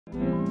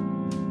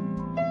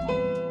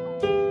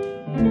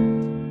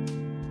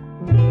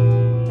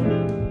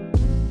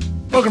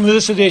Welcome to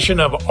this edition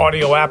of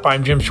Audio App.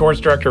 I'm Jim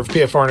Schwartz, Director of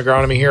PFR and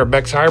Agronomy here at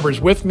Becks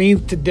Hybrids. With me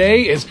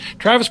today is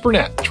Travis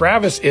Burnett.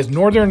 Travis is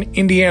Northern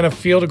Indiana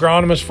Field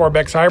Agronomist for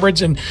Becks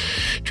Hybrids. And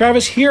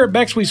Travis, here at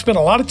Becks, we've spent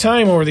a lot of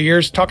time over the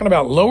years talking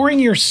about lowering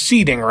your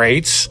seeding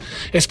rates,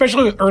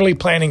 especially with early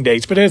planting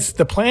dates. But as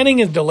the planting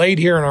is delayed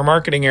here in our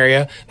marketing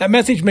area, that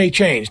message may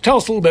change. Tell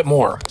us a little bit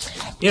more.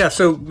 Yeah,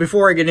 so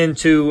before I get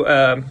into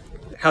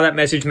how that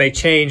message may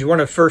change, I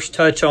want to first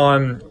touch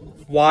on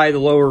why the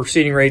lower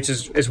seeding rates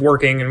is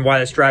working and why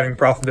that's driving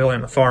profitability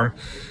on the farm.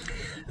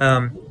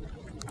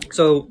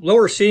 So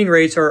lower seeding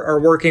rates are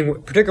working,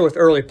 particularly with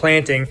early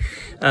planting,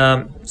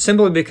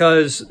 simply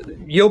because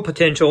yield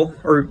potential,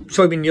 or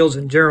soybean yields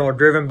in general, are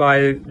driven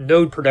by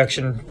node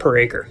production per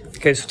acre.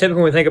 Okay, so typically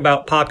when we think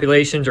about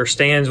populations or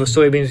stands with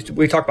soybeans,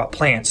 we talk about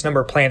plants, number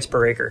of plants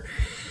per acre.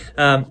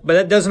 But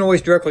that doesn't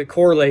always directly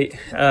correlate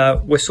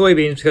with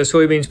soybeans, because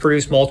soybeans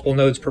produce multiple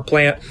nodes per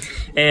plant,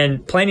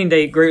 and planting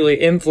date greatly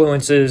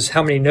influences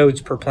how many nodes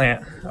per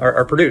plant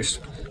are produced.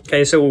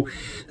 Okay, so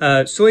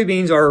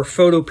soybeans are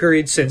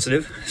photoperiod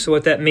sensitive. So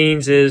what that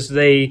means is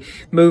they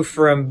move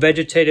from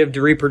vegetative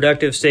to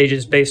reproductive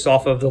stages based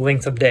off of the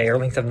length of day or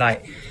length of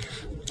night.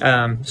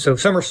 So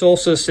summer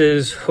solstice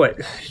is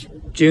what?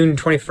 June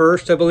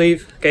 21st, I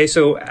believe. Okay,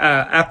 so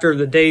after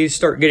the days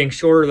start getting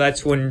shorter,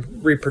 that's when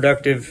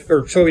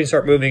soybeans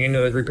start moving into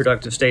those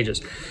reproductive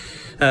stages.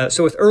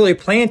 So with early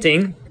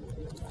planting,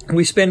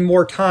 we spend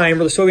more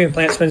time, or the soybean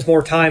plant spends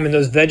more time in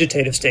those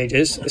vegetative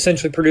stages,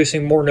 essentially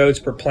producing more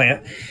nodes per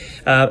plant.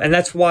 And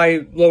that's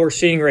why lower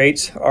seeding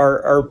rates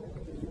are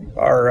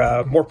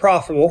more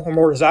profitable or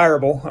more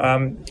desirable,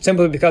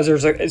 simply because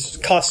there's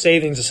cost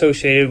savings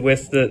associated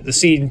with the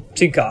seed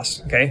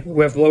costs. Okay,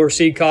 we have lower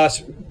seed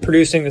costs,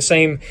 producing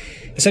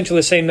essentially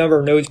the same number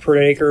of nodes per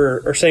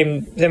acre, or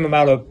same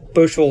amount of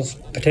bushels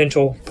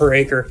potential per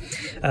acre,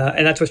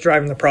 and that's what's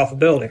driving the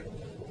profitability.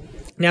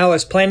 Now,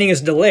 as planting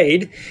is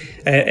delayed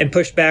and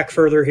pushed back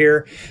further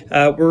here,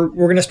 we're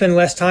going to spend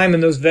less time in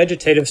those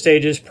vegetative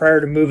stages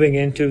prior to moving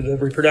into the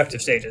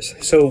reproductive stages.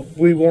 So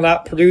we will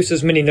not produce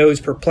as many nodes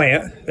per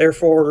plant.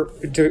 Therefore,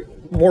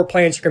 more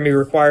plants are going to be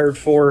required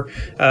for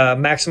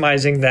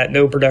maximizing that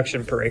node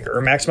production per acre,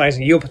 or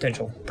maximizing yield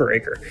potential per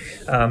acre.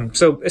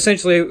 So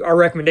essentially, our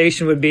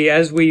recommendation would be,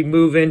 as we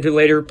move into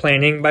later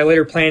planting, by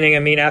later planting, I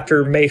mean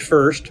after May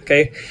 1st,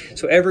 okay?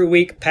 So every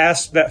week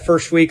past that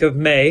first week of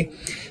May,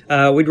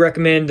 we'd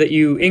recommend that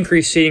you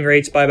increase seeding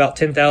rates by about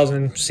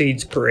 10,000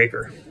 seeds per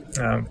acre.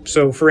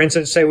 So for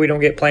instance, say we don't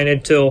get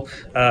planted till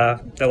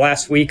the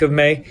last week of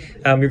May,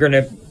 you're going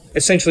to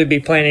essentially be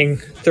planting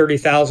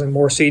 30,000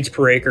 more seeds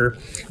per acre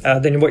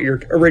than what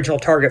your original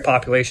target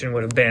population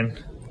would have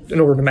been in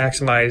order to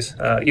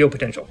maximize yield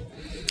potential.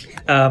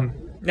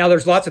 Now,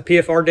 there's lots of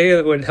PFR data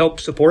that would help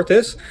support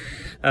this.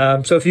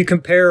 So if you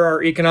compare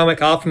our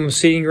economic optimum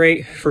seeding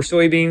rate for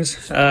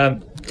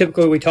soybeans,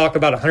 typically we talk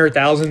about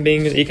 100,000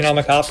 being the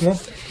economic optimum.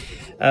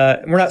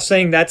 We're not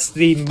saying that's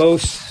the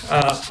most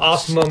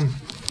optimum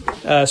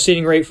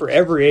seeding rate for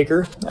every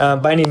acre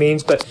by any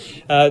means, but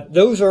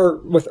those are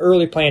with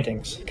early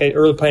plantings, okay,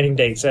 early planting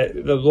dates at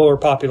the lower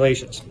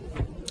populations.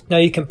 Now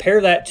you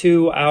compare that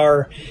to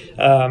our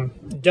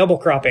double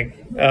cropping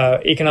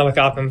economic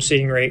optimum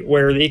seeding rate,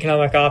 where the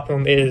economic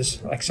optimum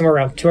is like somewhere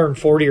around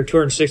 240 or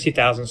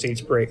 260,000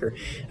 seeds per acre.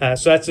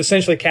 So that's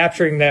essentially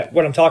capturing that,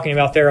 what I'm talking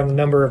about there, on the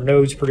number of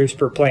nodes produced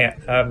per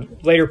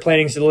plant. Later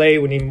plantings delay,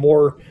 we need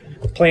more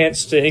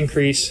plants to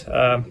increase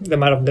the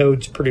amount of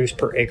nodes produced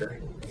per acre.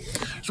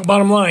 So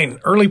bottom line,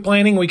 early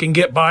planting, we can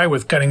get by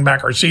with cutting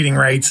back our seeding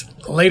rates.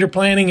 Later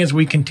planting, as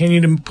we continue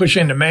to push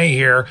into May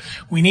here,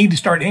 we need to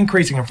start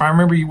increasing. If I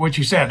remember what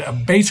you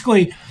said,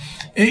 basically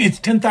it's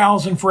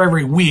 10,000 for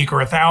every week, or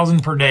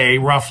 1,000 per day,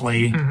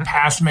 roughly,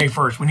 past May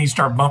 1st. We need to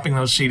start bumping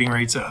those seeding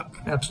rates up.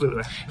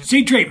 Absolutely.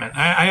 Seed treatment.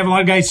 I have a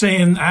lot of guys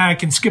saying, I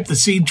can skip the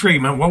seed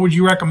treatment. What would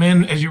you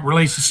recommend as it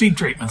relates to seed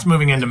treatments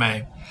moving into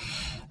May?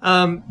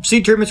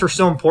 Seed treatments are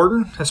still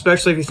important,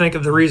 especially if you think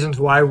of the reasons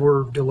why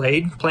we're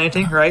delayed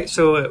planting, right?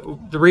 So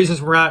the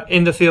reasons we're not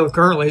in the field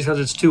currently is because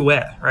it's too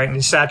wet, right? In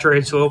these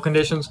saturated soil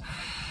conditions.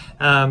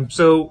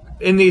 So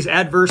in these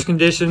adverse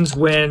conditions,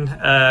 when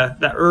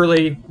that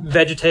early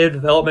vegetative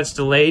development's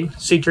delayed,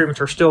 seed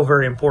treatments are still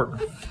very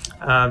important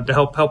to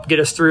help get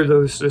us through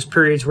those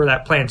periods where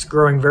that plant's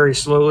growing very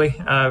slowly.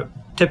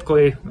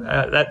 Typically,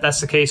 that's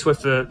the case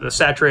with the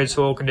saturated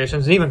soil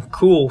conditions, and even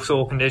cool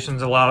soil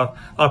conditions. A lot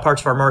of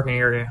parts of our marketing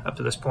area up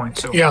to this point.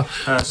 So, yeah,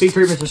 seed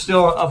treatments are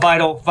still a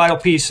vital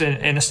piece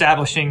in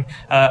establishing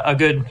a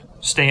good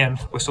stand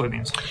with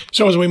soybeans.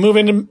 So as we move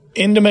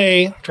into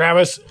May,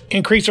 Travis,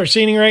 increase our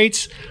seeding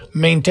rates,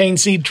 maintain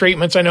seed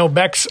treatments. I know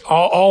Becks,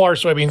 all our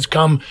soybeans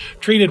come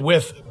treated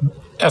with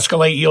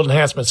Escalate yield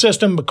enhancement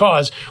system,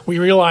 because we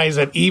realize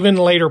that even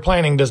later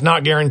planting does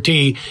not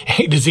guarantee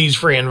a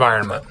disease-free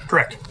environment.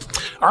 Correct.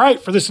 All right,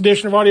 for this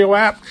edition of Audio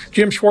App,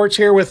 Jim Schwartz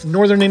here with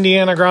Northern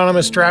Indiana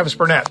agronomist Travis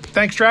Burnett.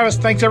 Thanks, Travis.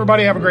 Thanks,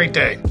 everybody. Have a great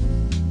day.